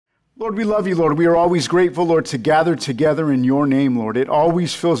Lord, we love you, Lord. We are always grateful, Lord, to gather together in your name, Lord. It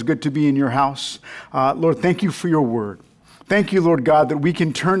always feels good to be in your house. Lord, thank you for your word. Thank you, Lord God, that we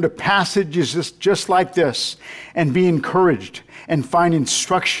can turn to passages just like this and be encouraged and find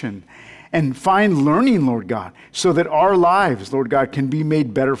instruction and find learning, Lord God, so that our lives, Lord God, can be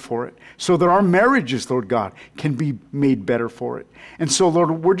made better for it, so that our marriages, Lord God, can be made better for it. And so,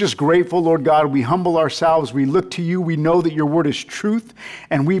 Lord, we're just grateful, Lord God. We humble ourselves. We look to you. We know that your word is truth,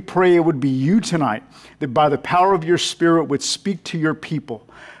 and we pray it would be you tonight that by the power of your Spirit would speak to your people.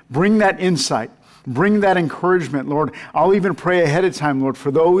 Bring that insight. Bring that encouragement, Lord. I'll even pray ahead of time, Lord,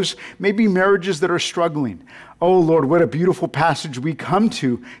 for those maybe marriages that are struggling. Oh, Lord, what a beautiful passage we come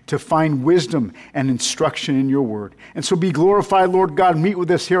to find wisdom and instruction in your word. And so be glorified, Lord God. Meet with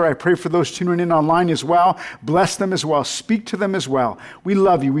us here. I pray for those tuning in online as well. Bless them as well. Speak to them as well. We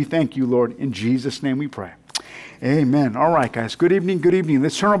love you. We thank you, Lord. In Jesus' name we pray. Amen. All right, guys. Good evening. Good evening.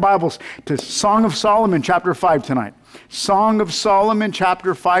 Let's turn our Bibles to Song of Solomon, chapter 5 tonight. Song of Solomon,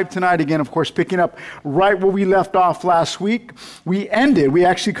 chapter 5 tonight. Again, of course, picking up right where we left off last week. We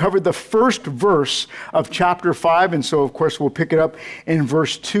actually covered the first verse of chapter 5. And so, of course, we'll pick it up in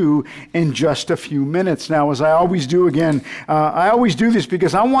verse 2 in just a few minutes. Now, as I always do again, I always do this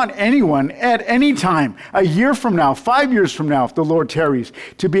because I want anyone at any time, a year from now, 5 years from now, if the Lord tarries,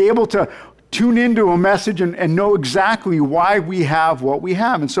 to be able to tune into a message and know exactly why we have what we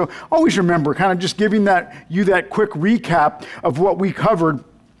have. And so always remember, kind of just giving you that quick recap of what we covered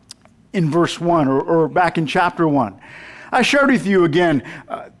in verse 1 or back in chapter 1. I shared with you again,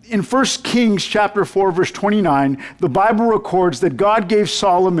 in 1 Kings chapter 4, verse 29, the Bible records that God gave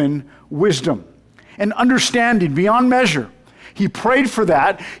Solomon wisdom and understanding beyond measure. He prayed for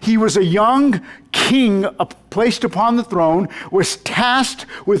that. He was a young king placed upon the throne, was tasked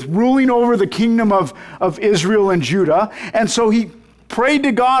with ruling over the kingdom of Israel and Judah. And so he prayed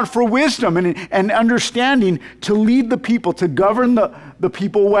to God for wisdom and understanding to lead the people, to govern the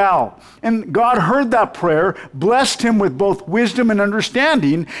people well. And God heard that prayer, blessed him with both wisdom and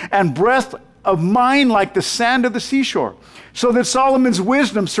understanding and breadth of mind like the sand of the seashore. So that Solomon's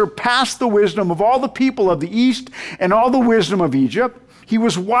wisdom surpassed the wisdom of all the people of the East and all the wisdom of Egypt. He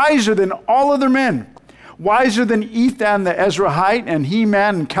was wiser than all other men, wiser than Ethan the Ezrahite and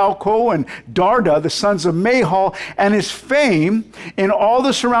Heman and Calcol and Darda, the sons of Mahal, and his fame in all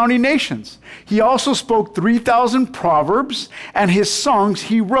the surrounding nations. He also spoke 3,000 proverbs, and his songs,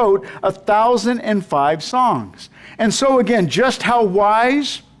 he wrote 1,005 songs. And so again, just how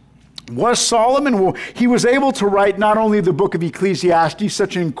wise was Solomon? Well, he was able to write not only the book of Ecclesiastes,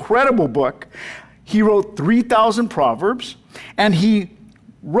 such an incredible book, he wrote 3,000 proverbs, and he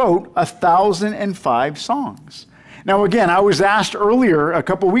wrote 1,005 songs. Now again, I was asked earlier, a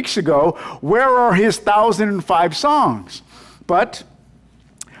couple weeks ago, where are his 1,005 songs? But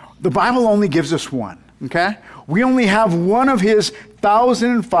the Bible only gives us one, okay? We only have one of his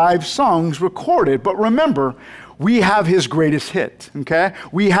 1,005 songs recorded, but remember, we have his greatest hit, okay?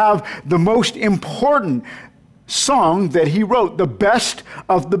 We have the most important song that he wrote, the best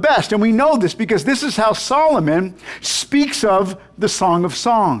of the best. And we know this because this is how Solomon speaks of the Song of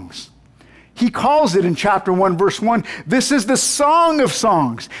Songs. He calls it in chapter 1, verse 1, this is the Song of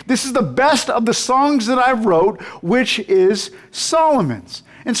Songs. This is the best of the songs that I wrote, which is Solomon's.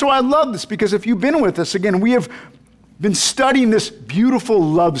 And so I love this because if you've been with us, again, we have been studying this beautiful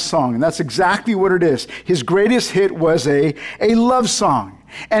love song, and that's exactly what it is. His greatest hit was a love song.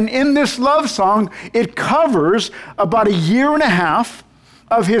 And in this love song, it covers about a year and a half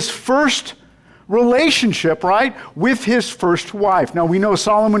of his first relationship, right, with his first wife. Now, we know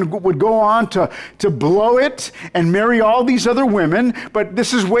Solomon would go on to blow it and marry all these other women, but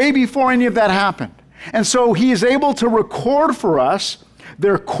this is way before any of that happened. And so he is able to record for us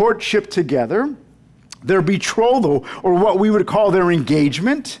their courtship together, their betrothal, or what we would call their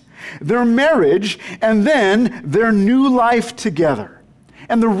engagement, their marriage, and then their new life together.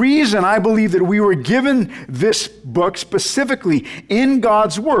 And the reason I believe that we were given this book specifically in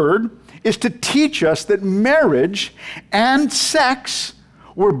God's Word is to teach us that marriage and sex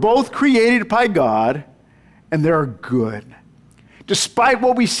were both created by God, and they're good. Despite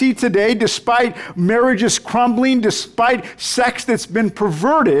what we see today, despite marriages crumbling, despite sex that's been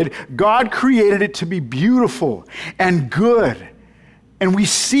perverted, God created it to be beautiful and good. And we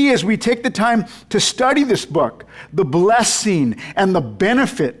see as we take the time to study this book, the blessing and the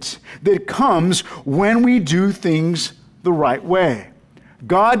benefit that comes when we do things the right way.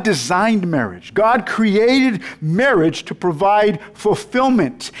 God designed marriage. God created marriage to provide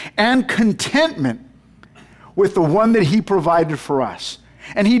fulfillment and contentment with the one that he provided for us.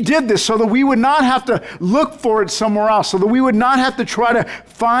 And he did this so that we would not have to look for it somewhere else, so that we would not have to try to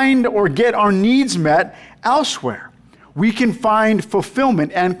find or get our needs met elsewhere. We can find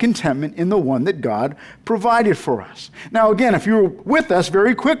fulfillment and contentment in the one that God provided for us. Now, again, if you were with us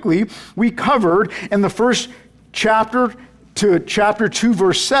very quickly, we covered in the first chapter to chapter 2,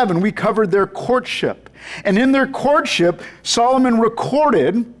 verse 7, we covered their courtship. And in their courtship, Solomon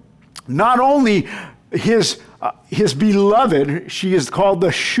recorded not only his beloved, she is called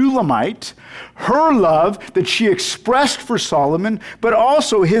the Shulamite, her love that she expressed for Solomon, but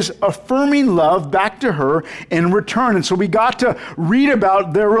also his affirming love back to her in return. And so we got to read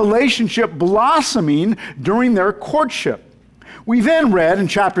about their relationship blossoming during their courtship. We then read in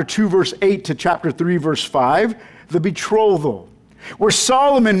chapter 2, verse 8 to chapter 3, verse 5, the betrothal, where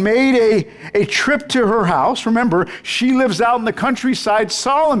Solomon made a trip to her house. Remember, she lives out in the countryside.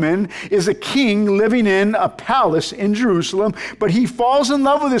 Solomon is a king living in a palace in Jerusalem, but he falls in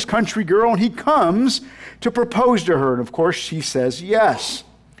love with this country girl, and he comes to propose to her. And of course, she says yes.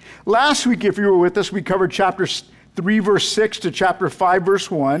 Last week, if you were with us, we covered chapter 3, verse 6 to chapter 5,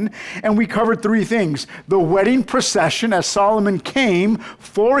 verse 1, and we covered three things: the wedding procession as Solomon came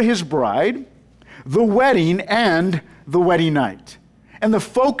for his bride, the wedding, and the wedding night. And the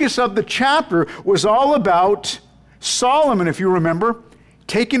focus of the chapter was all about Solomon, if you remember,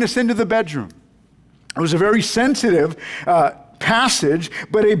 taking us into the bedroom. It was a very sensitive passage,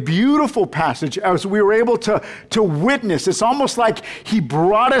 but a beautiful passage as we were able to witness. It's almost like he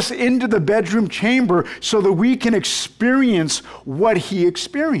brought us into the bedroom chamber so that we can experience what he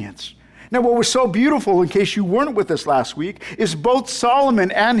experienced. Now, what was so beautiful, in case you weren't with us last week, is both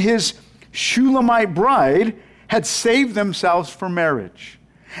Solomon and his Shulamite bride had saved themselves for marriage.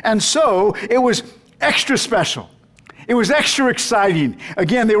 And so it was extra special. It was extra exciting.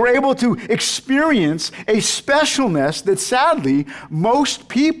 Again, they were able to experience a specialness that sadly most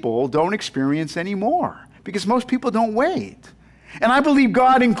people don't experience anymore, because most people don't wait. And I believe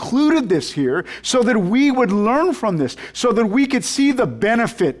God included this here so that we would learn from this, so that we could see the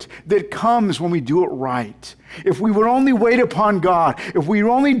benefit that comes when we do it right. If we would only wait upon God, if we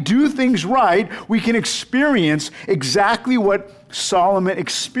only do things right, we can experience exactly what Solomon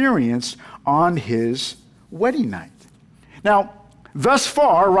experienced on his wedding night. Now, thus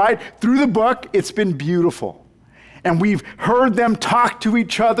far, right, through the book, it's been beautiful. And we've heard them talk to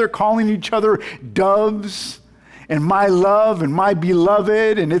each other, calling each other doves, and my love and my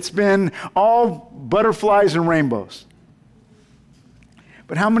beloved, and it's been all butterflies and rainbows.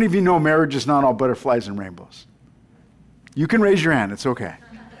 But how many of you know marriage is not all butterflies and rainbows? You can raise your hand, it's okay.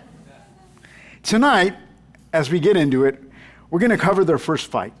 Tonight, as we get into it, we're going to cover their first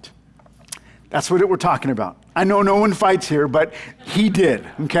fight. That's what we're talking about. I know no one fights here, but he did,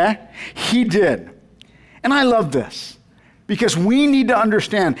 okay? He did. And I love this, because we need to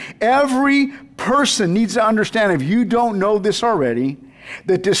understand, every person needs to understand, if you don't know this already,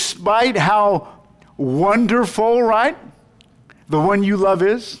 that despite how wonderful, right, the one you love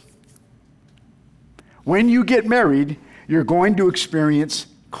is, when you get married, you're going to experience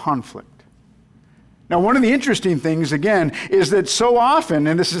conflict. Now, one of the interesting things, again, is that so often,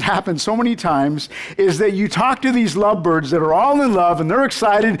 and this has happened so many times, is that you talk to these lovebirds that are all in love and they're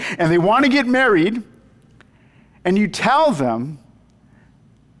excited and they want to get married, and you tell them,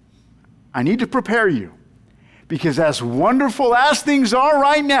 I need to prepare you, because as wonderful as things are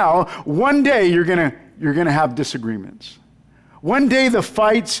right now, one day you're gonna have disagreements. One day the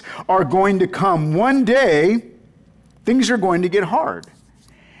fights are going to come. One day things are going to get hard.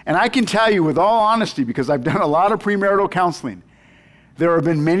 And I can tell you with all honesty, because I've done a lot of premarital counseling, there have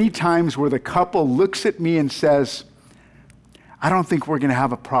been many times where the couple looks at me and says, I don't think we're going to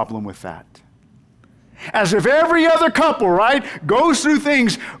have a problem with that. As if every other couple, right, goes through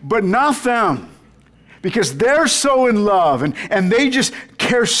things, but not them. Because they're so in love and they just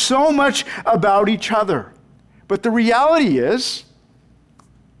care so much about each other. But the reality is,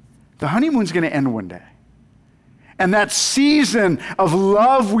 the honeymoon's going to end one day. And that season of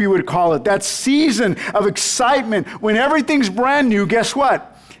love, we would call it, that season of excitement, when everything's brand new, guess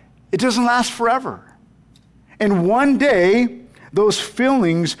what? It doesn't last forever. And one day, those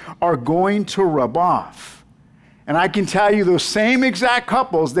feelings are going to rub off. And I can tell you, those same exact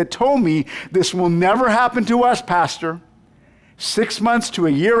couples that told me this will never happen to us, Pastor, 6 months to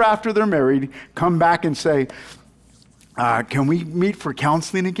a year after they're married, come back and say, can we meet for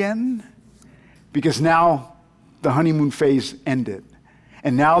counseling again? Because now the honeymoon phase ended.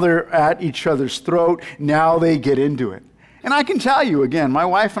 And now they're at each other's throat. Now they get into it. And I can tell you, again, my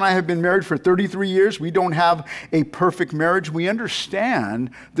wife and I have been married for 33 years. We don't have a perfect marriage. We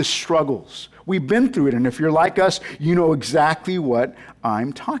understand the struggles. We've been through it. And if you're like us, you know exactly what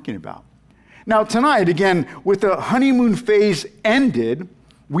I'm talking about. Now, tonight, again, with the honeymoon phase ended,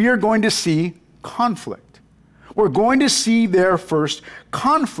 we are going to see conflict. We're going to see their first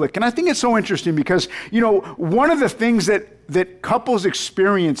conflict. And I think it's so interesting because, one of the things that couples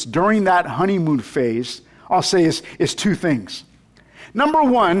experience during that honeymoon phase, I'll say, is two things. Number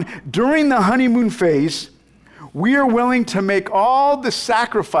one, during the honeymoon phase, we are willing to make all the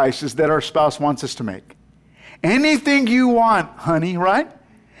sacrifices that our spouse wants us to make. Anything you want, honey, right?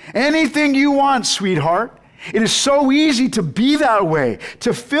 Anything you want, sweetheart. It is so easy to be that way,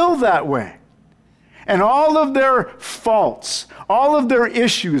 to feel that way. And all of their faults, all of their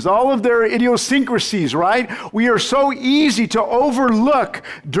issues, all of their idiosyncrasies, right? We are so easy to overlook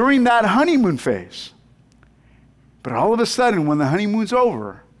during that honeymoon phase. But all of a sudden, when the honeymoon's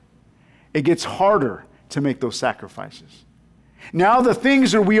over, it gets harder to make those sacrifices. Now the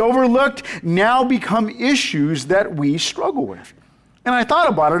things that we overlooked now become issues that we struggle with. And I thought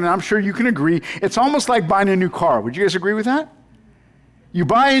about it, and I'm sure you can agree, it's almost like buying a new car. Would you guys agree with that? You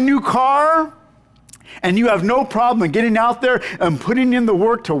buy a new car, and you have no problem getting out there and putting in the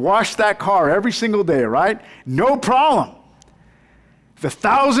work to wash that car every single day, right? No problem. The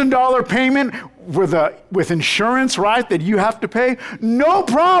 $1,000 payment with insurance, right, that you have to pay, no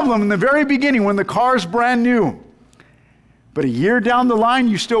problem in the very beginning when the car's brand new. But a year down the line,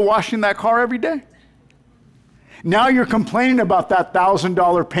 you're still washing that car every day. Now you're complaining about that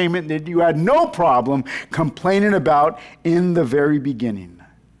 $1,000 payment that you had no problem complaining about in the very beginning.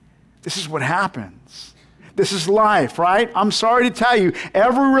 This is what happens. This is life, right? I'm sorry to tell you,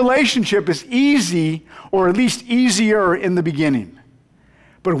 every relationship is easy, or at least easier in the beginning.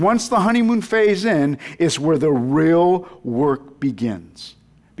 But once the honeymoon phase in is where the real work begins.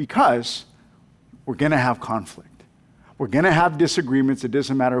 Because we're going to have conflict. We're going to have disagreements. It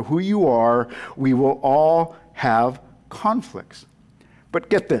doesn't matter who you are. We will all have conflicts. But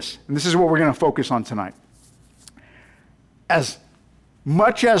get this, and this is what we're going to focus on tonight. As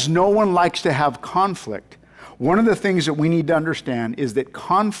much as no one likes to have conflict, one of the things that we need to understand is that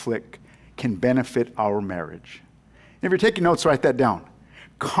conflict can benefit our marriage. And if you're taking notes, write that down.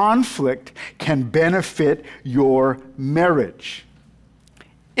 Conflict can benefit your marriage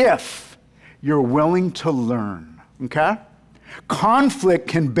if you're willing to learn, okay? Conflict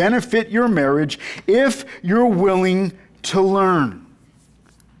can benefit your marriage if you're willing to learn.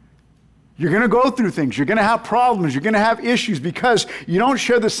 You're going to go through things. You're going to have problems. You're going to have issues because you don't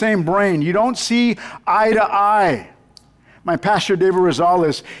share the same brain. You don't see eye to eye. My pastor, David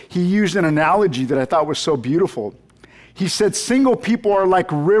Rosales, he used an analogy that I thought was so beautiful. He said single people are like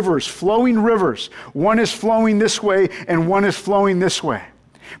rivers, flowing rivers. One is flowing this way and one is flowing this way.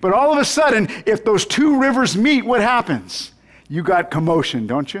 But all of a sudden, if those two rivers meet, what happens? You got commotion,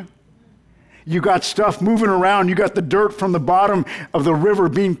 don't you? You got stuff moving around. You got the dirt from the bottom of the river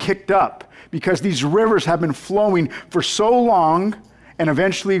being kicked up because these rivers have been flowing for so long, and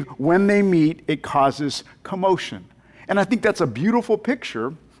eventually when they meet, it causes commotion. And I think that's a beautiful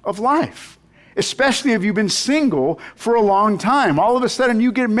picture of life. Especially if you've been single for a long time. All of a sudden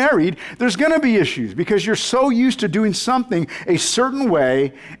you get married, there's going to be issues because you're so used to doing something a certain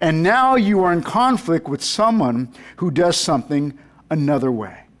way, and now you are in conflict with someone who does something another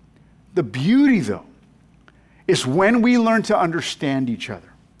way. The beauty, though, is when we learn to understand each other.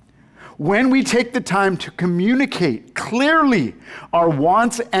 When we take the time to communicate clearly our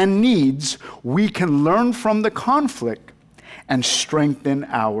wants and needs, we can learn from the conflict and strengthen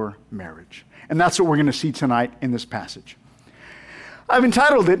our marriage. And that's what we're going to see tonight in this passage. I've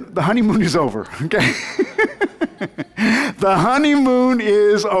entitled it, The Honeymoon is Over, okay? The honeymoon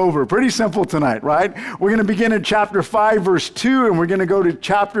is over. Pretty simple tonight, right? We're going to begin in chapter 5, verse 2, and we're going to go to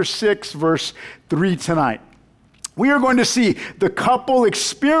chapter 6, verse 3 tonight. We are going to see the couple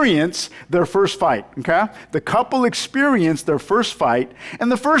experience their first fight, okay? The couple experience their first fight,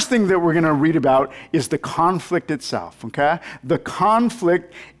 and the first thing that we're going to read about is the conflict itself, okay? The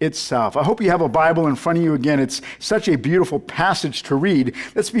conflict itself. I hope you have a Bible in front of you again. It's such a beautiful passage to read.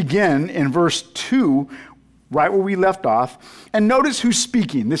 Let's begin in verse 2, right where we left off, and notice who's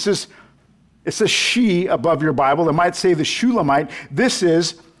speaking. It says she above your Bible. It might say the Shulamite. This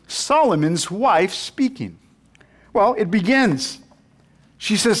is Solomon's wife speaking. Well, it begins.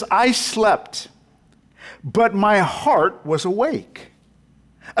 She says, I slept, but my heart was awake.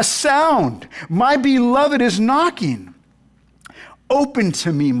 A sound, my beloved is knocking. Open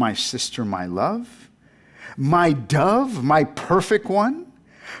to me, my sister, my love, my dove, my perfect one.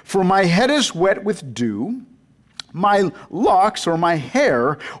 For my head is wet with dew, my locks or my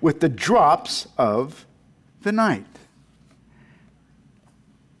hair with the drops of the night.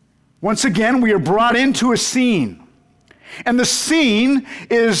 Once again, we are brought into a scene. And the scene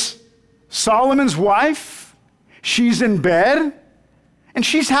is Solomon's wife. She's in bed, and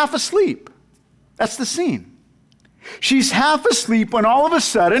she's half asleep. That's the scene. She's half asleep when all of a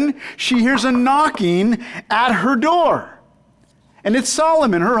sudden she hears a knocking at her door. And it's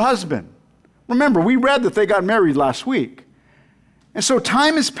Solomon, her husband. Remember, we read that they got married last week. And so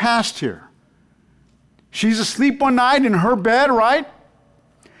time has passed here. She's asleep one night in her bed, right?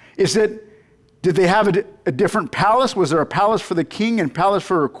 Did they have a different palace? Was there a palace for the king and palace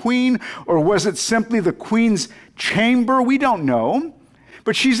for a queen? Or was it simply the queen's chamber? We don't know.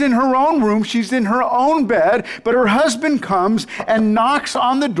 But she's in her own room. She's in her own bed. But her husband comes and knocks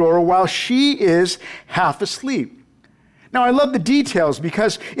on the door while she is half asleep. Now, I love the details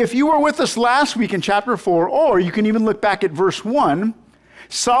because if you were with us last week in chapter 4, or you can even look back at verse 1,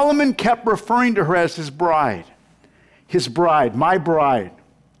 Solomon kept referring to her as his bride, my bride.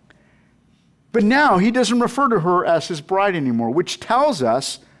 But now he doesn't refer to her as his bride anymore, which tells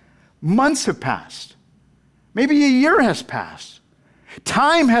us months have passed. Maybe a year has passed.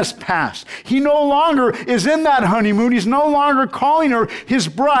 Time has passed. He no longer is in that honeymoon. He's no longer calling her his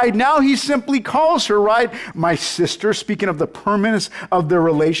bride. Now he simply calls her, right, my sister, speaking of the permanence of their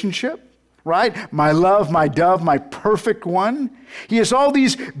relationship, right? My love, my dove, my perfect one. He has all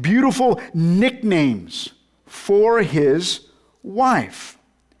these beautiful nicknames for his wife.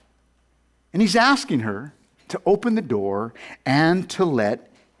 And he's asking her to open the door and to let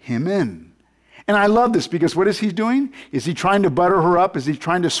him in. And I love this because what is he doing? Is he trying to butter her up? Is he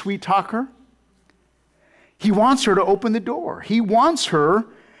trying to sweet talk her? He wants her to open the door. He wants her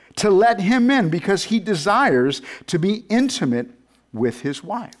to let him in because he desires to be intimate with his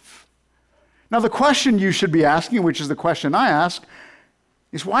wife. Now, the question you should be asking, which is the question I ask,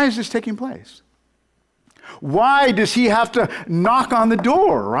 is why is this taking place? Why does he have to knock on the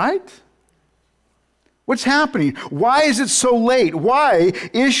door, right? What's happening? Why is it so late? Why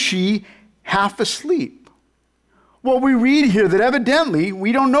is she half asleep? Well, we read here that evidently,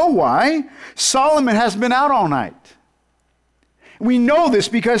 we don't know why, Solomon has been out all night. We know this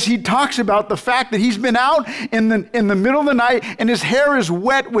because he talks about the fact that he's been out in the middle of the night and his hair is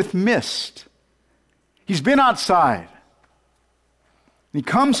wet with mist. He's been outside. He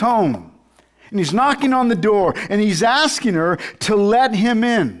comes home and he's knocking on the door and he's asking her to let him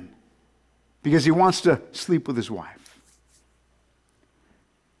in because he wants to sleep with his wife.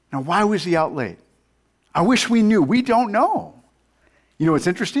 Now, why was he out late? I wish we knew. We don't know. You know what's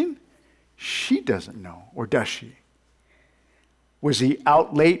interesting? She doesn't know, or does she? Was he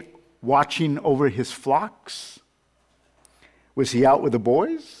out late watching over his flocks? Was he out with the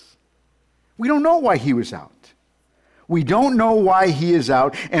boys? We don't know why he was out. We don't know why he is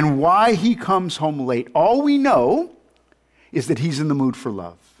out and why he comes home late. All we know is that he's in the mood for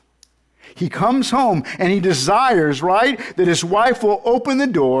love. He comes home and he desires, right, that his wife will open the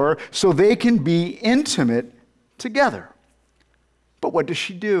door so they can be intimate together. But what does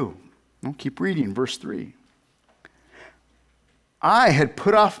she do? Well, keep reading, verse 3. I had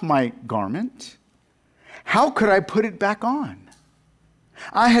put off my garment. How could I put it back on?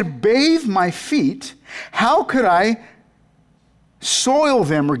 I had bathed my feet. How could I soil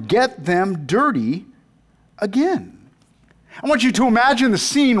them or get them dirty again? I want you to imagine the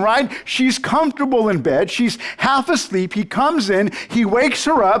scene, right? She's comfortable in bed. She's half asleep. He comes in. He wakes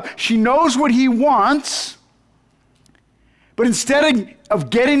her up. She knows what he wants. But instead of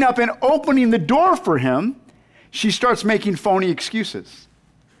getting up and opening the door for him, she starts making phony excuses.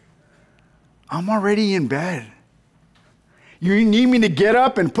 I'm already in bed. You need me to get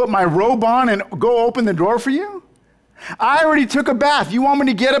up and put my robe on and go open the door for you? I already took a bath. You want me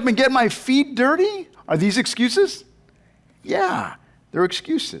to get up and get my feet dirty? Are these excuses? Yeah, they're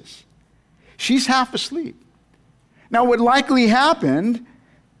excuses. She's half asleep. Now, what likely happened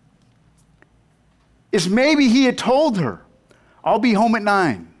is maybe he had told her, I'll be home at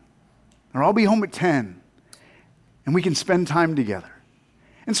 9, or I'll be home at 10, and we can spend time together.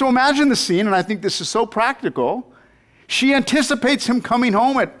 And so imagine the scene, and I think this is so practical. She anticipates him coming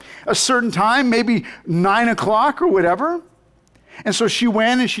home at a certain time, maybe 9 o'clock or whatever. And so she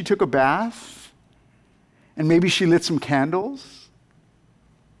went and she took a bath. And maybe she lit some candles.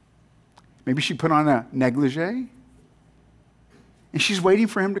 Maybe she put on a negligee. And she's waiting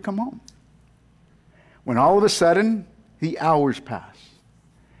for him to come home. When all of a sudden, the hours pass.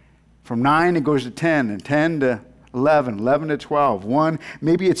 From 9, it goes to 10, and 10 to 11, 11 to 12, 1.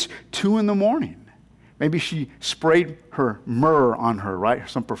 Maybe it's 2 in the morning. Maybe she sprayed her myrrh on her, right?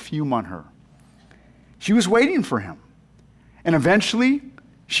 Some perfume on her. She was waiting for him. And eventually,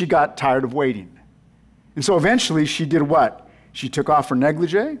 she got tired of waiting. And so eventually, she did what? She took off her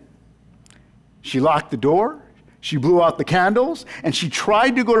negligee. She locked the door. She blew out the candles. And she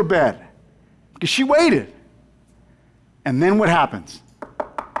tried to go to bed because she waited. And then what happens?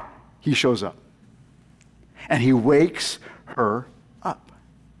 He shows up. And he wakes her up.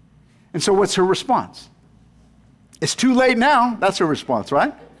 And so what's her response? It's too late now. That's her response,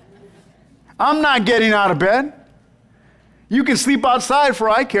 right? I'm not getting out of bed. You can sleep outside for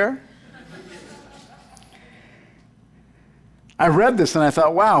I care. I read this and I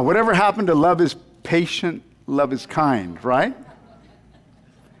thought, wow, whatever happened to love is patient, love is kind, right?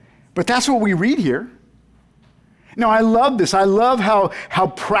 But that's what we read here. Now, I love this. I love how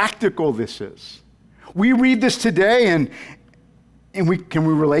practical this is. We read this today and can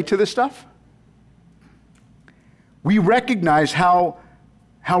we relate to this stuff? We recognize how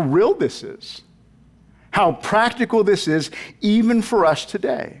real this is, how practical this is even for us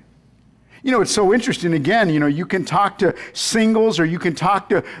today. You know, it's so interesting. Again, you know, you can talk to singles or you can talk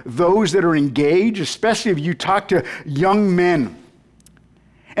to those that are engaged, especially if you talk to young men.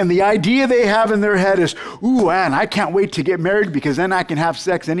 And the idea they have in their head is, ooh, man, I can't wait to get married because then I can have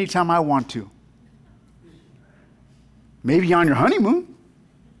sex anytime I want to. Maybe on your honeymoon.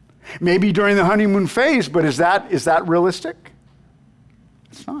 Maybe during the honeymoon phase, but is that realistic?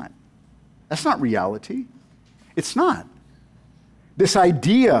 It's not. That's not reality. It's not. This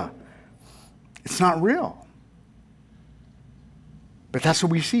idea, it's not real. But that's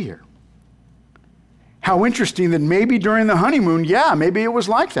what we see here. How interesting that maybe during the honeymoon, yeah, maybe it was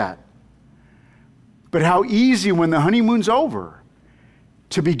like that. But how easy when the honeymoon's over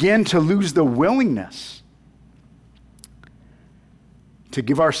to begin to lose the willingness to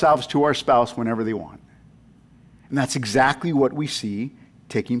give ourselves to our spouse whenever they want. And that's exactly what we see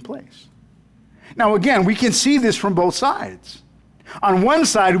taking place. Now, again, we can see this from both sides. On one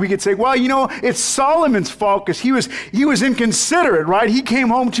side, we could say, well, you know, it's Solomon's fault because he was inconsiderate, right? He came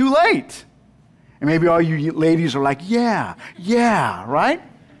home too late. And maybe all you ladies are like, yeah, right?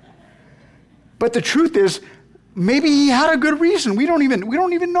 But the truth is, maybe he had a good reason. We don't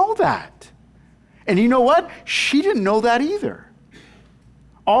even know that. And you know what? She didn't know that either.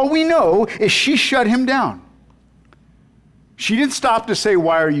 All we know is she shut him down. She didn't stop to say,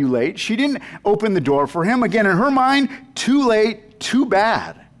 why are you late? She didn't open the door for him. Again, in her mind, too late, too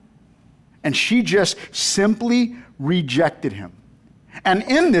bad. And she just simply rejected him. And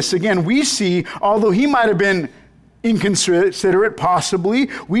in this, again, we see, although he might have been inconsiderate, possibly,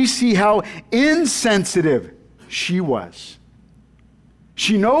 we see how insensitive she was.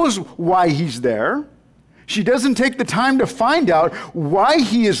 She knows why he's there. She doesn't take the time to find out why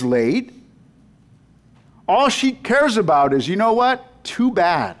he is late. All she cares about is, you know what? Too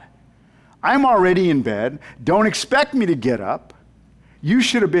bad. I'm already in bed. Don't expect me to get up. You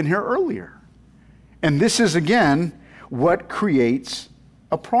should have been here earlier. And this is, again, what creates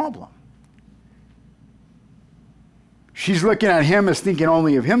a problem. She's looking at him as thinking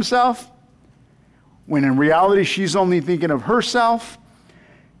only of himself, when in reality she's only thinking of herself,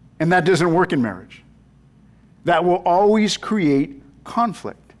 and that doesn't work in marriage. That will always create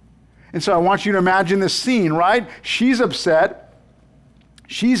conflict. And so I want you to imagine this scene, right? She's upset,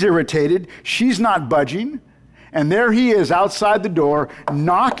 she's irritated, she's not budging, and there he is outside the door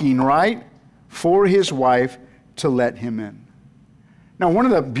knocking, right, for his wife to let him in. Now, one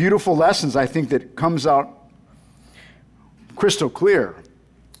of the beautiful lessons I think that comes out crystal clear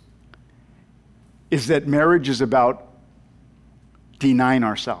is that marriage is about denying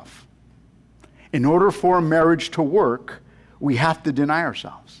ourselves. In order for a marriage to work, we have to deny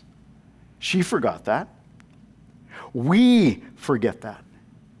ourselves. She forgot that. We forget that.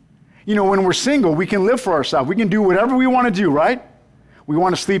 You know, when we're single, we can live for ourselves. We can do whatever we want to do, right? We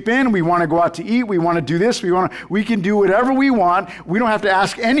want to sleep in, we want to go out to eat, we want to do this, we can do whatever we want. We don't have to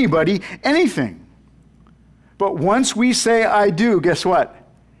ask anybody anything. But once we say I do, guess what?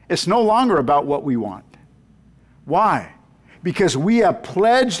 It's no longer about what we want. Why? Because we have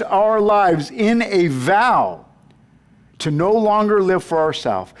pledged our lives in a vow to no longer live for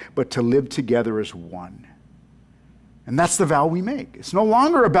ourselves, but to live together as one. And that's the vow we make. It's no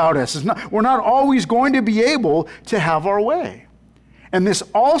longer about us. We're not always going to be able to have our way. And this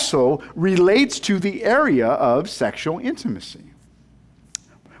also relates to the area of sexual intimacy.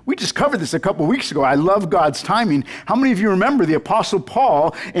 We just covered this a couple weeks ago. I love God's timing. How many of you remember the Apostle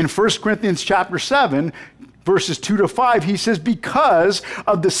Paul in 1 Corinthians chapter 7, verses 2 to 5, he says, because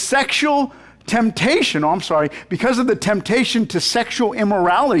of the sexual temptation, because of the temptation to sexual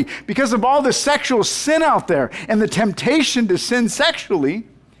immorality, because of all the sexual sin out there and the temptation to sin sexually,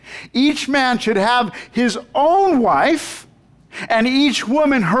 Each man should have his own wife, and each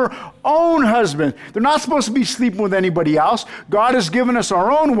woman her own husband. They're not supposed to be sleeping with anybody else. God has given us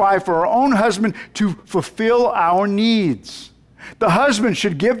our own wife or our own husband to fulfill our needs. The husband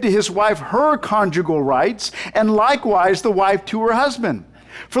should give to his wife her conjugal rights, and likewise the wife to her husband.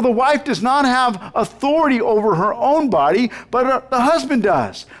 For the wife does not have authority over her own body, but the husband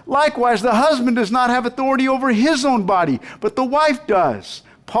does. Likewise, the husband does not have authority over his own body, but the wife does.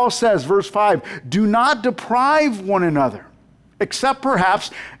 Paul says, verse 5, do not deprive one another, except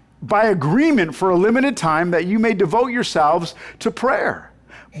perhaps by agreement for a limited time, that you may devote yourselves to prayer.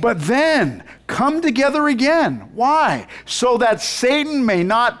 But then come together again. Why? So that Satan may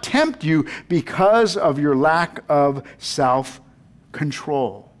not tempt you because of your lack of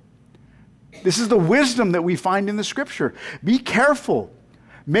self-control. This is the wisdom that we find in the Scripture. Be careful.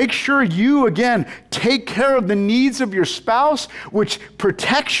 Make sure you, again, take care of the needs of your spouse, which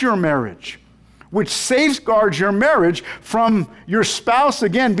protects your marriage, which safeguards your marriage from your spouse,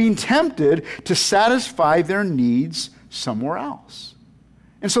 again, being tempted to satisfy their needs somewhere else.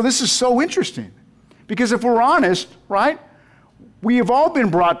 And so this is so interesting, because if we're honest, right, we have all been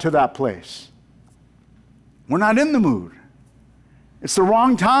brought to that place. We're not in the mood. It's the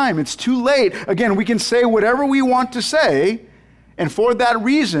wrong time. It's too late. Again, we can say whatever we want to say, and for that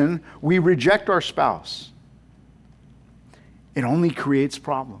reason, we reject our spouse. It only creates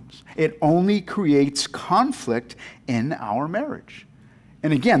problems. It only creates conflict in our marriage.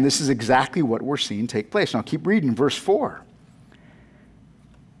 And again, this is exactly what we're seeing take place. Now keep reading, verse 4.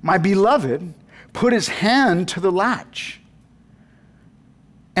 My beloved put his hand to the latch,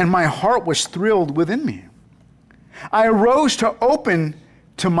 and my heart was thrilled within me. I arose to open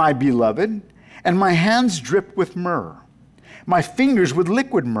to my beloved, and my hands dripped with myrrh, my fingers with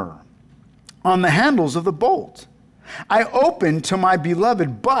liquid myrrh on the handles of the bolt. I opened to my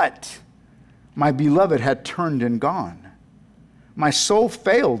beloved, but my beloved had turned and gone. My soul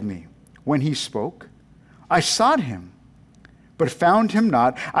failed me when he spoke. I sought him, but found him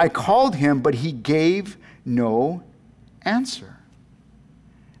not. I called him, but he gave no answer.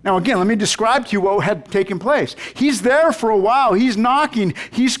 Now again, let me describe to you what had taken place. He's there for a while. He's knocking.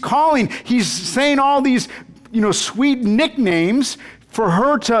 He's calling. He's saying all these, sweet nicknames for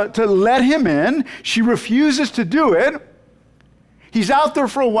her to let him in. She refuses to do it. He's out there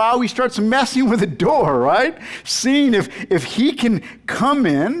for a while. He starts messing with the door, right? Seeing if he can come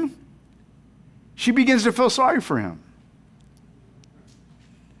in. She begins to feel sorry for him,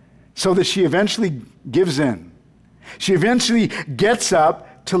 so that she eventually gives in. She eventually gets up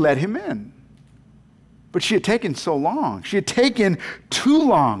to let him in. But she had taken so long. She had taken too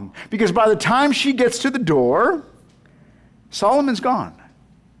long, because by the time she gets to the door, Solomon's gone.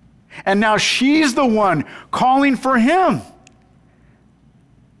 And now she's the one calling for him.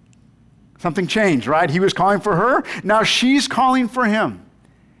 Something changed, right? He was calling for her. Now she's calling for him.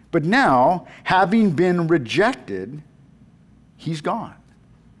 But now, having been rejected, he's gone.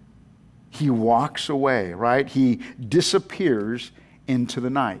 He walks away, right? He disappears into the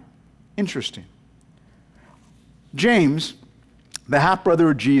night. Interesting. James, the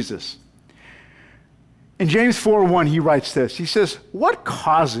half-brother of Jesus, in James 4:1, he writes this. He says, what's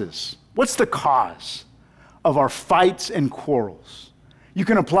the cause of our fights and quarrels? You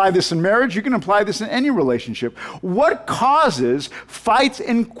can apply this in marriage. You can apply this in any relationship. What causes fights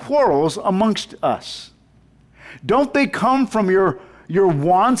and quarrels amongst us? Don't they come from your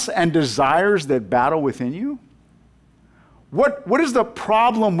wants and desires that battle within you? What is the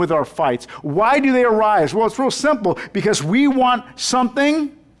problem with our fights? Why do they arise? Well, it's real simple. Because we want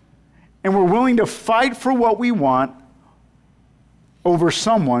something, and we're willing to fight for what we want over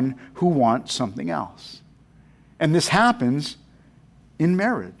someone who wants something else. And this happens in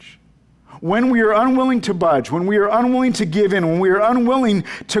marriage. When we are unwilling to budge, when we are unwilling to give in, when we are unwilling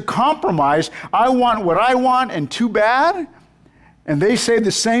to compromise, I want what I want and too bad, and they say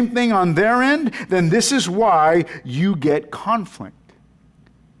the same thing on their end, then this is why you get conflict.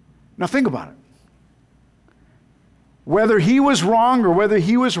 Now think about it. Whether he was wrong or whether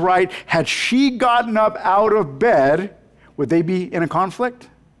he was right, had she gotten up out of bed, would they be in a conflict?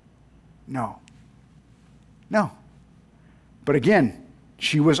 No. No. But again,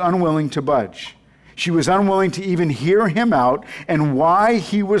 she was unwilling to budge. She was unwilling to even hear him out and why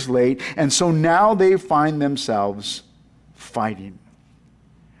he was late, and so now they find themselves fighting.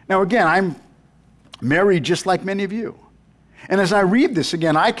 Now again, I'm married just like many of you. And as I read this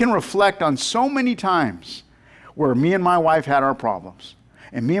again, I can reflect on so many times where me and my wife had our problems.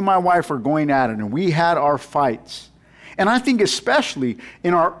 And me and my wife were going at it, and we had our fights. And I think especially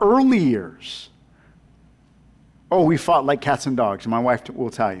in our early years, Oh, we fought like cats and dogs, my wife will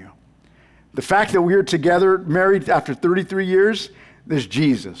tell you. The fact that we are together, married after 33 years, there's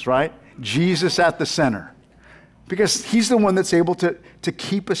Jesus, right? Jesus at the center. Because he's the one that's able to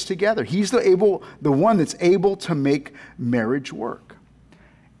keep us together. He's the one that's able to make marriage work.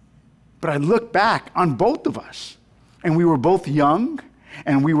 But I look back on both of us, and we were both young,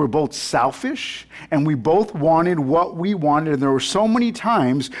 and we were both selfish, and we both wanted what we wanted, and there were so many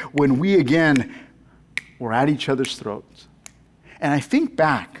times when we, again, were at each other's throats. And I think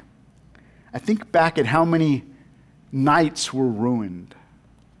back at how many nights were ruined.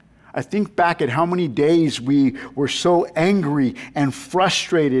 I think back at how many days we were so angry and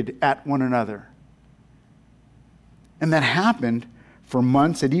frustrated at one another. And that happened for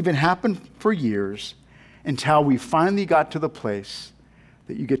months. It even happened for years until we finally got to the place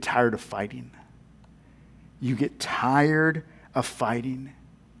that you get tired of fighting. You get tired of fighting.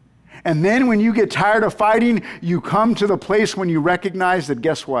 And then when you get tired of fighting, you come to the place when you recognize that,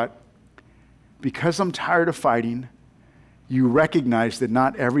 guess what? Because I'm tired of fighting, you recognize that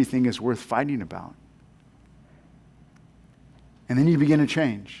not everything is worth fighting about. And then you begin to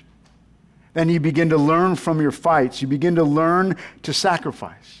change. Then you begin to learn from your fights. You begin to learn to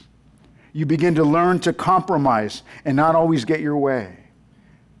sacrifice. You begin to learn to compromise and not always get your way.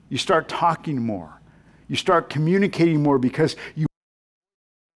 You start talking more. You start communicating more because you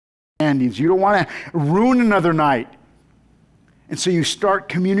don't want to ruin another night. And so you start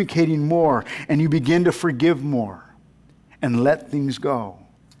communicating more and you begin to forgive more and let things go.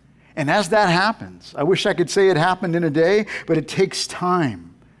 And as that happens, I wish I could say it happened in a day, but it takes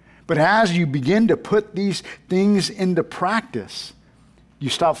time. But as you begin to put these things into practice, you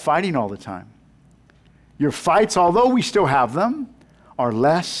stop fighting all the time. Your fights, although we still have them, are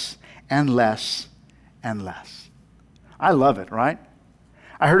less and less and less. I love it, right?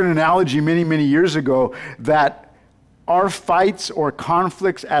 I heard an analogy many, many years ago that our fights or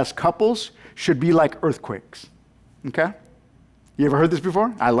conflicts as couples should be like earthquakes. Okay? You ever heard this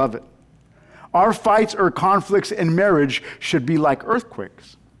before? I love it. Our fights or conflicts in marriage should be like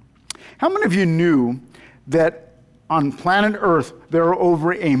earthquakes. How many of you knew that on planet Earth there are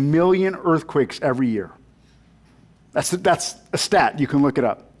over 1 million earthquakes every year? That's a stat. You can look it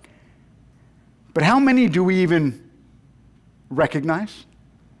up. But how many do we even recognize?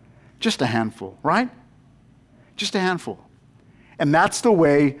 Just a handful, right? Just a handful. And that's the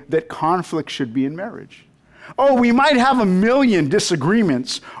way that conflict should be in marriage. Oh, we might have 1 million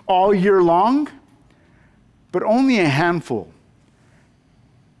disagreements all year long, but only a handful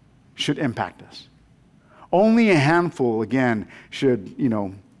should impact us. Only a handful, again, should,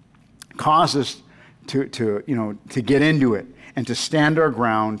 cause us to get into it and to stand our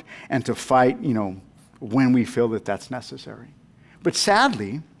ground and to fight, when we feel that that's necessary. But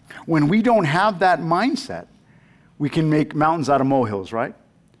sadly, when we don't have that mindset, we can make mountains out of molehills, right?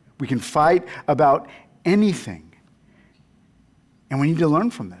 We can fight about anything. And we need to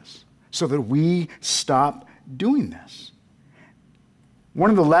learn from this so that we stop doing this. One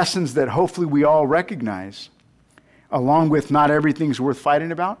of the lessons that hopefully we all recognize, along with not everything's worth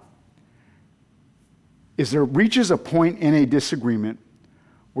fighting about, is there reaches a point in a disagreement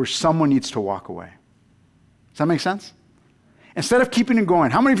where someone needs to walk away. Does that make sense? Instead of keeping it going,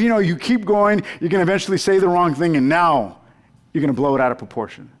 how many of you know you keep going, you're going to eventually say the wrong thing, and now you're going to blow it out of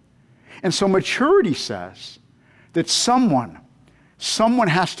proportion? And so maturity says that someone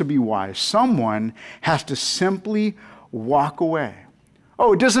has to be wise. Someone has to simply walk away.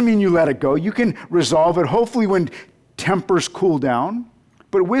 Oh, it doesn't mean you let it go. You can resolve it, hopefully when tempers cool down.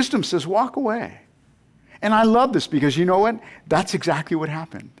 But wisdom says walk away. And I love this because you know what? That's exactly what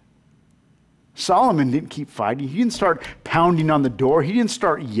happened. Solomon didn't keep fighting. He didn't start pounding on the door. He didn't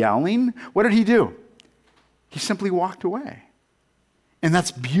start yelling. What did he do? He simply walked away. And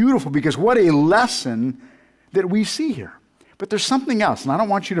that's beautiful because what a lesson that we see here. But there's something else, and I don't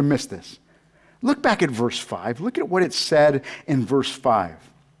want you to miss this. Look back at verse 5. Look at what it said in verse 5.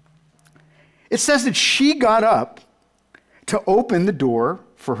 It says that she got up to open the door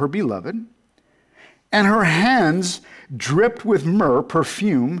for her beloved, and her hands dripped with myrrh,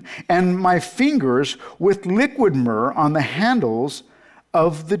 perfume, and my fingers with liquid myrrh on the handles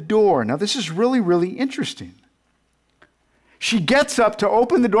of the door. Now, this is really, really interesting. She gets up to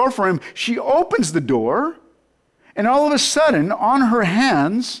open the door for him. She opens the door, and all of a sudden, on her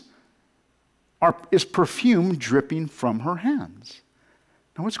hands is perfume dripping from her hands.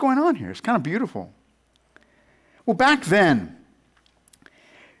 Now, what's going on here? It's kind of beautiful. Well, back then,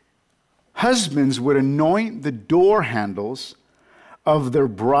 husbands would anoint the door handles of their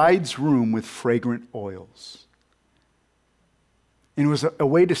bride's room with fragrant oils. And it was a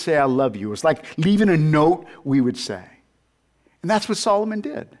way to say, I love you. It was like leaving a note, we would say. And that's what Solomon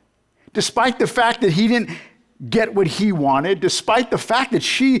did. Despite the fact that he didn't get what he wanted, despite the fact that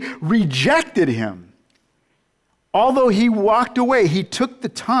she rejected him, although he walked away, he took the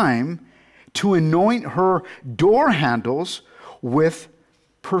time to anoint her door handles with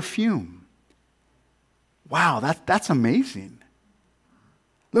perfume. Wow, that's amazing.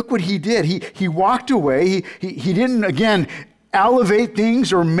 Look what he did. He walked away. He didn't, again, elevate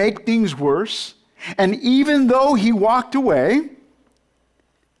things or make things worse. And even though he walked away,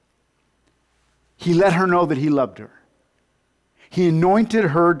 he let her know that he loved her. He anointed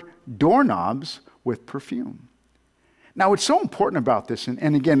her doorknobs with perfume. Now, what's so important about this,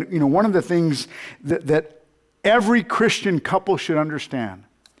 and again, one of the things that every Christian couple should understand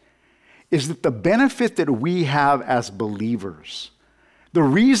is that the benefit that we have as believers, the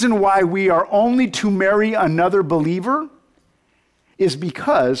reason why we are only to marry another believer is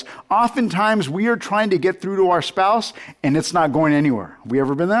because oftentimes we are trying to get through to our spouse and it's not going anywhere. Have we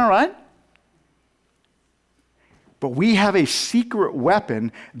ever been there, right? But we have a secret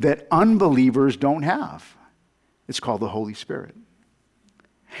weapon that unbelievers don't have. It's called the Holy Spirit.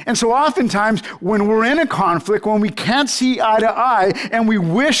 And so oftentimes when we're in a conflict, when we can't see eye to eye and we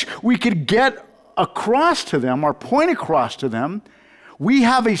wish we could get across to them or point across to them, we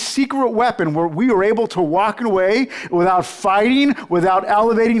have a secret weapon where we are able to walk away without fighting, without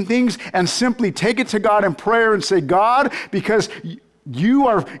elevating things, and simply take it to God in prayer and say, God, because you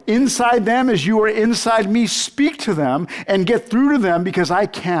are inside them as you are inside me, speak to them and get through to them because I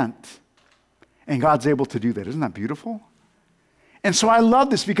can't. And God's able to do that. Isn't that beautiful? And so I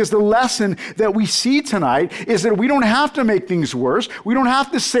love this because the lesson that we see tonight is that we don't have to make things worse. We don't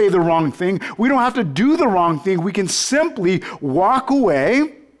have to say the wrong thing. We don't have to do the wrong thing. We can simply walk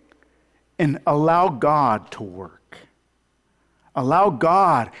away and allow God to work. Allow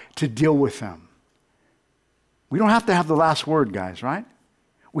God to deal with them. We don't have to have the last word, guys, right?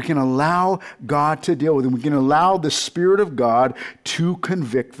 We can allow God to deal with them. We can allow the Spirit of God to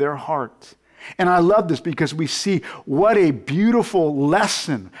convict their heart. And I love this because we see what a beautiful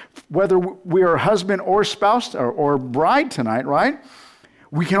lesson, whether we are husband or spouse or bride tonight, right?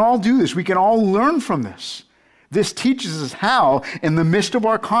 We can all do this. We can all learn from this. This teaches us how, in the midst of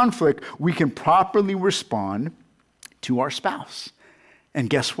our conflict, we can properly respond to our spouse.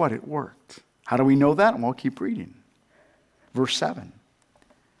 And guess what? It worked. How do we know that? Well, keep reading. Verse 7.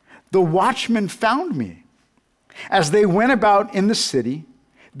 The watchmen found me. As they went about in the city,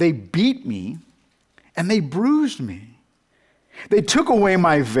 they beat me and they bruised me. They took away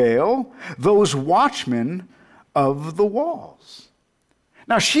my veil, those watchmen of the walls.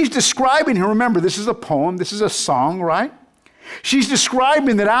 Now she's describing here, remember, this is a poem, this is a song, right? She's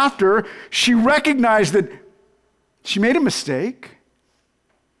describing that after she recognized that she made a mistake.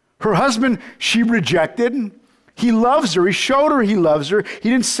 Her husband, she rejected. He loves her. He showed her he loves her. He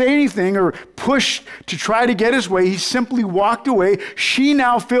didn't say anything or push to try to get his way. He simply walked away. She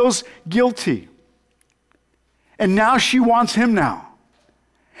now feels guilty. And now she wants him now.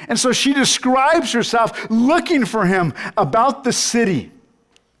 And so she describes herself looking for him about the city.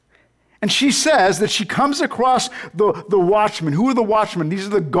 And she says that she comes across the watchmen. Who are the watchmen? These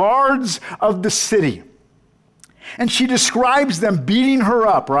are the guards of the city. And she describes them beating her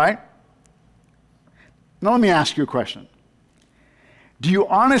up, right? Now let me ask you a question. Do you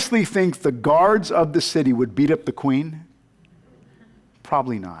honestly think the guards of the city would beat up the queen?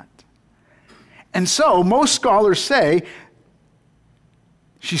 Probably not. And so most scholars say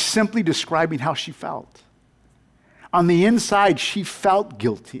she's simply describing how she felt. On the inside, she felt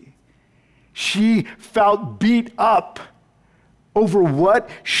guilty. She felt beat up over what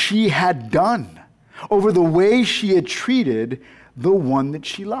she had done, over the way she had treated the one that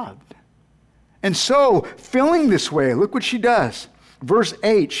she loved. And so, feeling this way, look what she does. Verse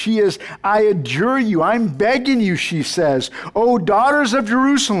 8, she is, I adjure you, I'm begging you, she says, O daughters of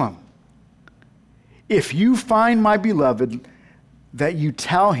Jerusalem, if you find my beloved, that you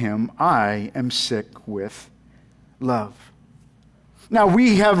tell him I am sick with love. Now,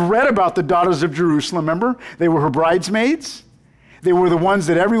 we have read about the daughters of Jerusalem, remember? They were her bridesmaids. They were the ones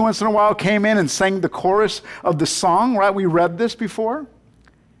that every once in a while came in and sang the chorus of the song, right? We read this before.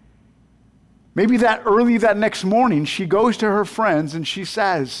 Maybe that early that next morning, she goes to her friends and she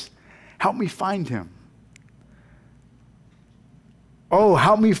says, help me find him. Oh,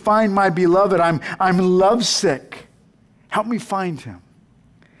 help me find my beloved. I'm lovesick. Help me find him.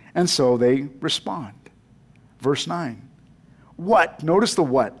 And so they respond. Verse 9. What? Notice the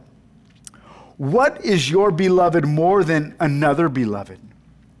what. What is your beloved more than another beloved?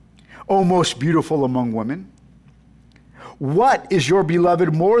 O most beautiful among women. What is your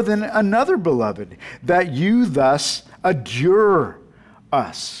beloved more than another beloved, that you thus adjure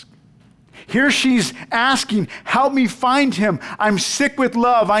us? Here she's asking, help me find him. I'm sick with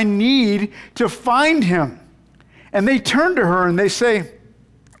love. I need to find him. And they turn to her and they say,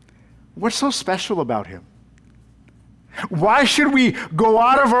 what's so special about him? Why should we go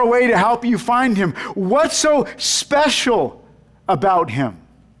out of our way to help you find him? What's so special about him?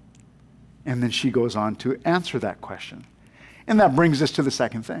 And then she goes on to answer that question. And that brings us to the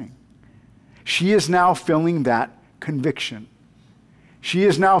second thing. She is now feeling that conviction. She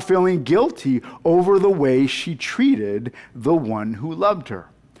is now feeling guilty over the way she treated the one who loved her.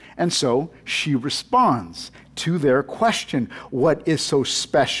 And so she responds to their question, what is so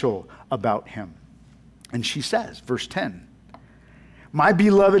special about him? And she says, verse 10, my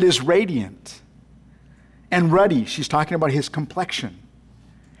beloved is radiant and ruddy. She's talking about his complexion.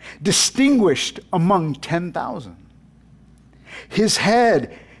 Distinguished among 10,000. His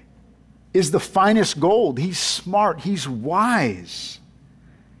head is the finest gold. He's smart. He's wise.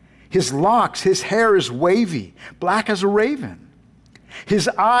 His locks, his hair is wavy, black as a raven. His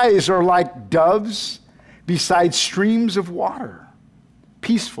eyes are like doves beside streams of water,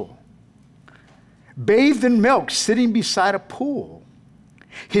 peaceful. Bathed in milk, sitting beside a pool.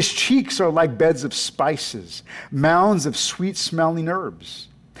 His cheeks are like beds of spices, mounds of sweet-smelling herbs.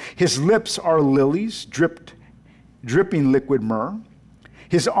 His lips are lilies, dripping liquid myrrh.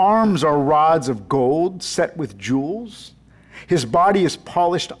 His arms are rods of gold set with jewels. His body is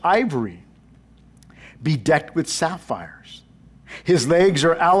polished ivory, bedecked with sapphires. His legs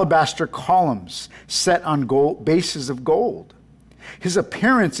are alabaster columns set on bases of gold. His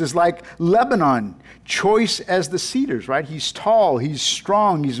appearance is like Lebanon, choice as the cedars, right? He's tall, he's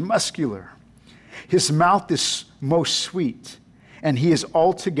strong, he's muscular. His mouth is most sweet, and he is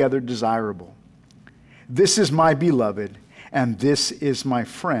altogether desirable. This is my beloved, and this is my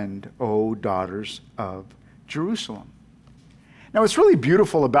friend, O daughters of Jerusalem. Now, what's really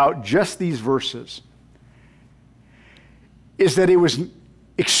beautiful about just these verses is that it was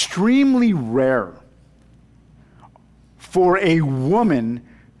extremely rare for a woman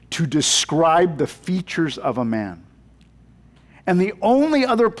to describe the features of a man. And the only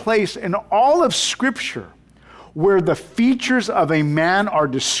other place in all of Scripture where the features of a man are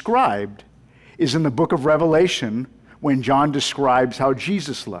described is in the book of Revelation when John describes how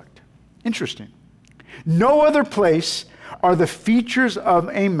Jesus looked. Interesting. No other place are the features of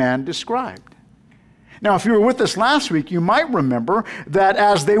a man described. Now, if you were with us last week, you might remember that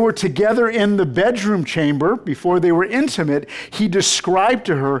as they were together in the bedroom chamber before they were intimate, he described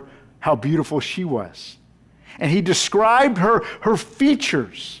to her how beautiful she was. And he described her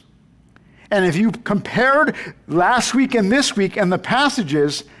features. And if you compared last week and this week and the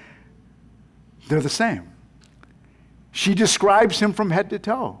passages, they're the same. She describes him from head to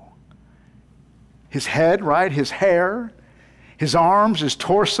toe. His head, right? His hair, his arms, his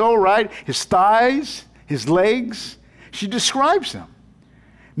torso, right? His thighs, his legs. She describes him.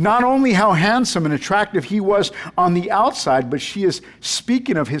 Not only how handsome and attractive he was on the outside, but she is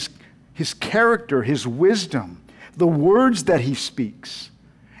speaking of his character, his wisdom, the words that he speaks,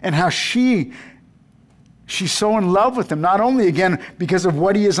 and how she's so in love with him, not only, again, because of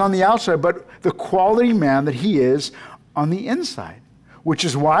what he is on the outside, but the quality man that he is on the inside, which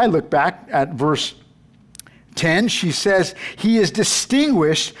is why, look back at verse 10, she says, he is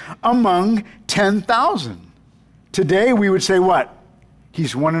distinguished among 10,000. Today, we would say what?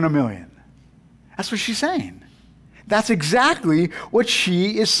 He's 1 in a million. That's what she's saying. That's exactly what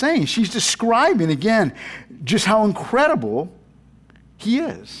she is saying. She's describing, again, just how incredible he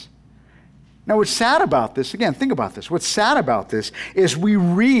is. Now, what's sad about this, again, think about this. What's sad about this is we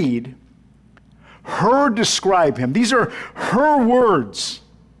read her describe him. These are her words.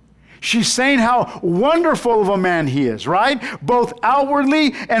 She's saying how wonderful of a man he is, right? Both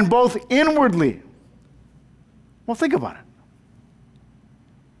outwardly and both inwardly. Well, think about it.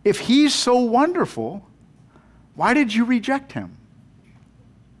 If he's so wonderful, why did you reject him?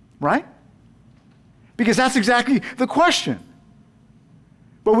 Right? Because that's exactly the question.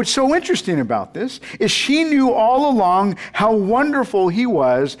 But what's so interesting about this is she knew all along how wonderful he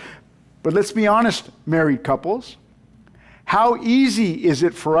was. But let's be honest, married couples, how easy is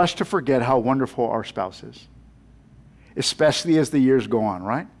it for us to forget how wonderful our spouse is? Especially as the years go on,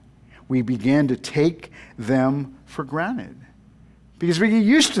 right? We begin to take them for granted because we get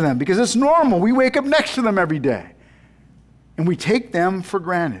used to them, because it's normal. We wake up next to them every day, and we take them for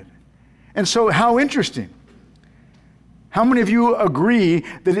granted. And so how interesting. How many of you agree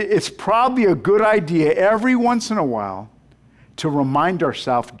that it's probably a good idea every once in a while to remind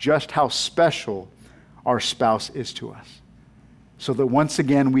ourselves just how special our spouse is to us? so that once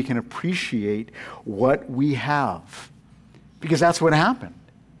again we can appreciate what we have. Because that's what happened.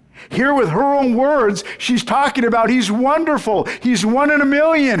 Here with her own words, she's talking about he's wonderful. He's 1 in a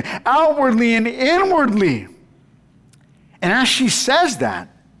million, outwardly and inwardly. And as she says that,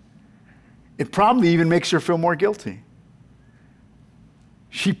 it probably even makes her feel more guilty.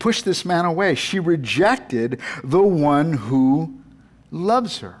 She pushed this man away. She rejected the one who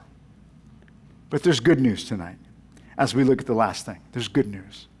loves her. But there's good news tonight as we look at the last thing. There's good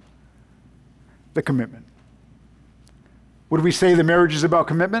news. The commitment. Would we say the marriage is about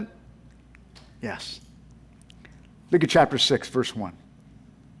commitment? Yes. Look at chapter 6, verse 1.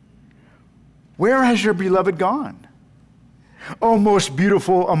 Where has your beloved gone? O most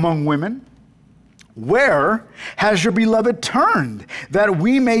beautiful among women, where has your beloved turned, that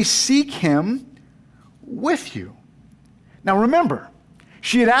we may seek him with you? Now remember,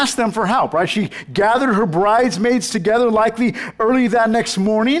 she had asked them for help, right? She gathered her bridesmaids together, likely early that next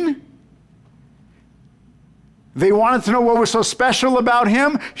morning. They wanted to know what was so special about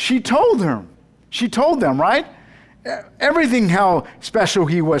him. She told them, right? Everything, how special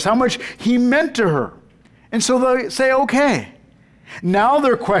he was, how much he meant to her. And so they say, okay. Now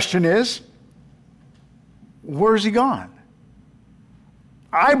their question is, where's he gone?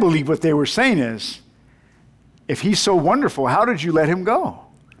 I believe what they were saying is, if he's so wonderful, how did you let him go?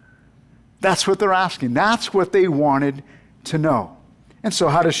 That's what they're asking. That's what they wanted to know. And so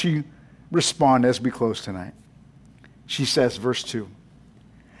how does she respond as we close tonight? She says, verse 2,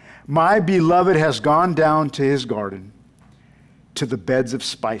 my beloved has gone down to his garden, to the beds of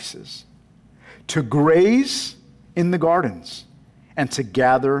spices, to graze in the gardens, and to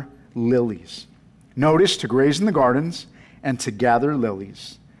gather lilies. Notice, to graze in the gardens and to gather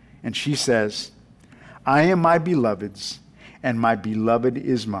lilies. And she says, I am my beloved's, and my beloved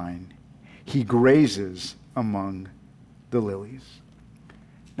is mine. He grazes among the lilies.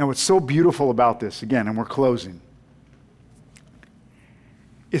 Now, what's so beautiful about this, again, and we're closing,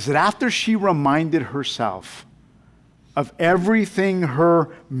 is that after she reminded herself of everything her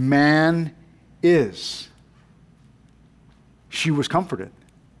man is, she was comforted.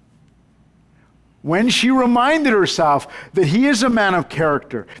 When she reminded herself that he is a man of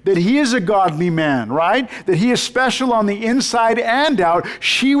character, that he is a godly man, right? That he is special on the inside and out,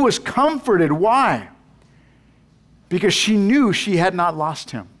 she was comforted. Why? Because she knew she had not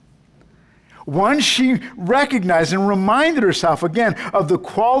lost him. Once she recognized and reminded herself again of the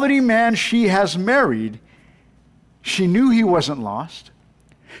quality man she has married, she knew he wasn't lost.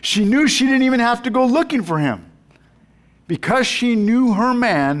 She knew she didn't even have to go looking for him. Because she knew her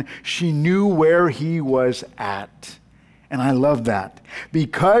man, she knew where he was at. And I love that.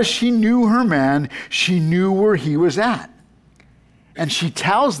 Because she knew her man, she knew where he was at. And she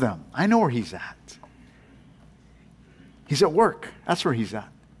tells them, I know where he's at. He's at work. That's where he's at.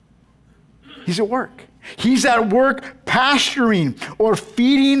 He's at work. He's at work pasturing or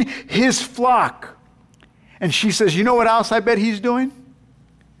feeding his flock. And she says, you know what else I bet he's doing?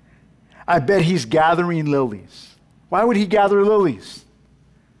 I bet he's gathering lilies. Why would he gather lilies?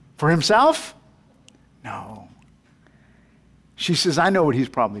 For himself? No. She says, I know what he's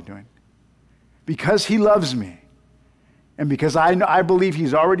probably doing. Because he loves me, and because I believe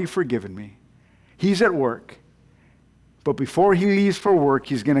he's already forgiven me, he's at work. But before he leaves for work,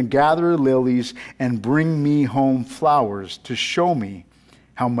 he's going to gather lilies and bring me home flowers to show me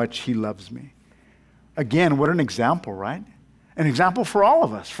how much he loves me. Again, what an example, right? An example for all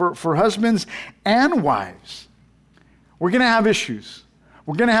of us, for husbands and wives. We're going to have issues.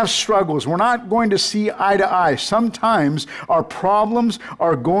 We're going to have struggles. We're not going to see eye to eye. Sometimes our problems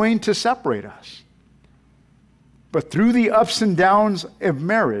are going to separate us. But through the ups and downs of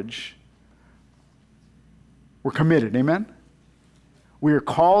marriage, we're committed. Amen? We are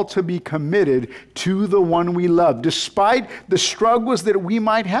called to be committed to the one we love, despite the struggles that we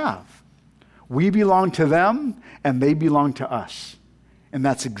might have. We belong to them, and they belong to us. And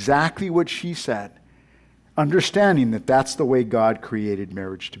that's exactly what she said, understanding that that's the way God created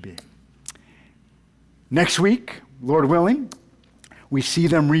marriage to be. Next week, Lord willing, we see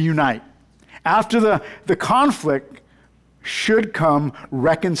them reunite. After the conflict should come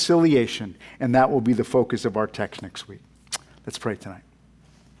reconciliation, and that will be the focus of our text next week. Let's pray tonight.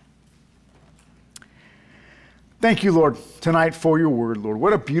 Thank you, Lord, tonight for your word, Lord.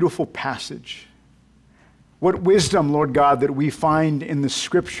 What a beautiful passage. What wisdom, Lord God, that we find in the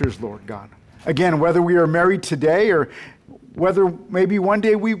scriptures, Lord God. Again, whether we are married today or whether maybe one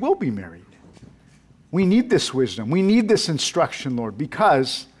day we will be married. We need this wisdom. We need this instruction, Lord,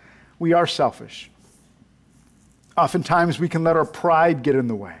 because we are selfish. Oftentimes we can let our pride get in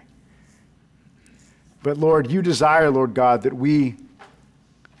the way. But Lord, you desire, Lord God, that we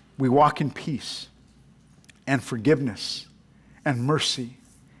walk in peace and forgiveness and mercy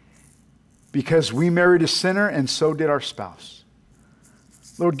because we married a sinner and so did our spouse.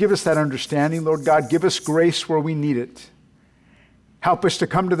 Lord, give us that understanding. Lord God, give us grace where we need it. Help us to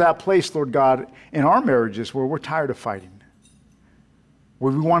come to that place, Lord God, in our marriages where we're tired of fighting,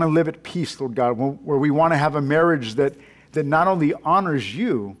 where we want to live at peace, Lord God, where we want to have a marriage that not only honors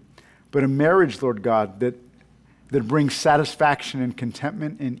you, but a marriage, Lord God, that brings satisfaction and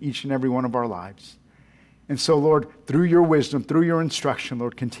contentment in each and every one of our lives. And so, Lord, through your wisdom, through your instruction,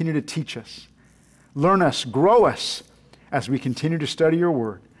 Lord, continue to teach us, learn us, grow us as we continue to study your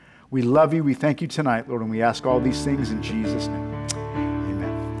word. We love you. We thank you tonight, Lord, and we ask all these things in Jesus' name.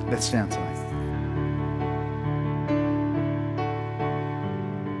 Amen. Let's stand tonight.